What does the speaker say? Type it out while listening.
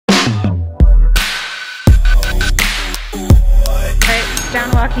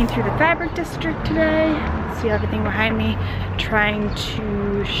walking through the fabric district today. See everything behind me. Trying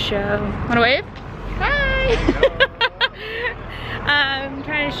to show, wanna wave? Hi! I'm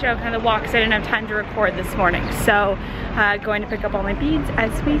trying to show kind of the walks. I didn't have time to record this morning. So going to pick up all my beads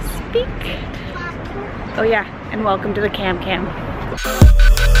as we speak. Oh yeah, and welcome to the Cam.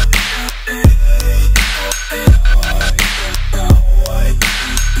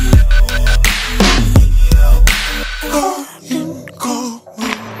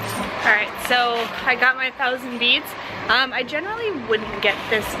 Alright, so I got my 1,000 beads. I generally wouldn't get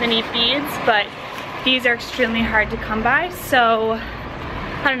this many beads, but these are extremely hard to come by, so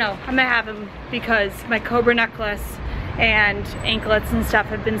I don't know, I'm gonna have them because my cobra necklace and anklets and stuff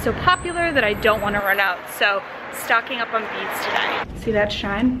have been so popular that I don't want to run out, so stocking up on beads today. See that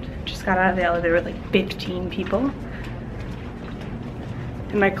shine? Just got out of the elevator with like 15 people.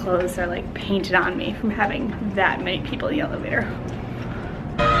 And my clothes are like painted on me from having that many people in the elevator.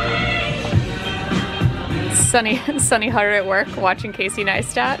 Sunny hard at work watching Casey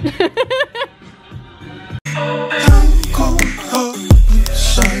Neistat.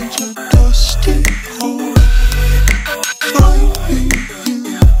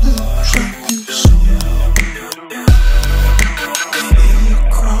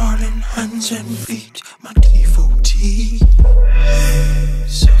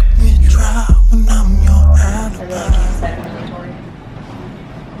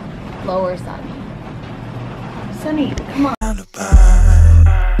 Lower, Sunny. Sunny, come on.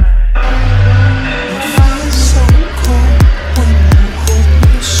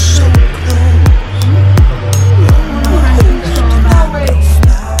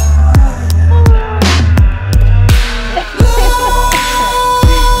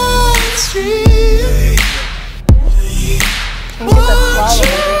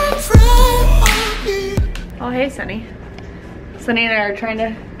 Oh, hey, Sunny. Sunny and I are trying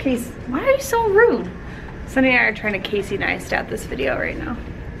to why are you so rude? Sunny and I are trying to Casey Neistat this video right now.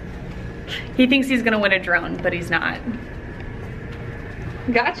 He thinks he's gonna win a drone, but he's not.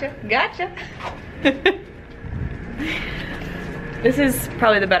 Gotcha. This is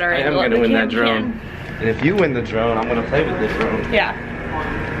probably the better angle. I am gonna win that drone. And if you win the drone, I'm gonna play with this drone. Yeah.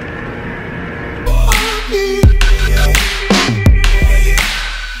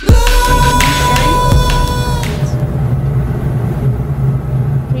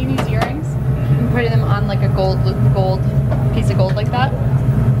 Putting them on like a gold piece of gold like that.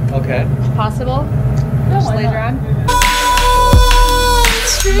 Okay. Possible? No, just later on.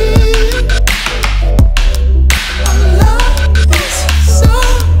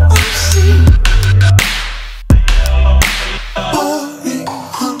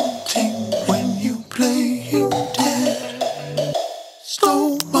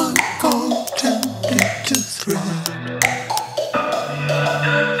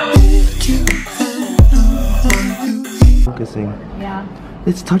 Yeah.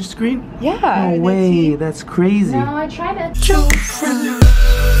 It's touchscreen? Yeah. No way, that's crazy. No, I tried it. Is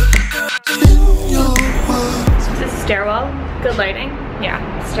this stairwell? Good lighting? Yeah,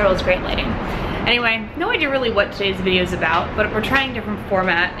 stairwell's great lighting. Anyway, no idea really what today's video is about, but we're trying different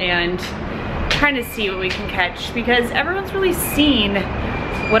format and trying to see what we can catch because everyone's really seen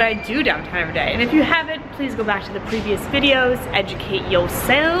what I do downtown every day. And if you haven't, please go back to the previous videos, educate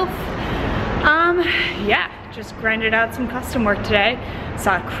yourself. Yeah, just grinded out some custom work today.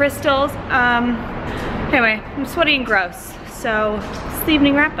 Saw crystals. Anyway, I'm sweaty and gross. So, it's the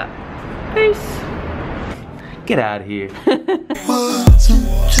evening wrap up. Peace. Get out of here.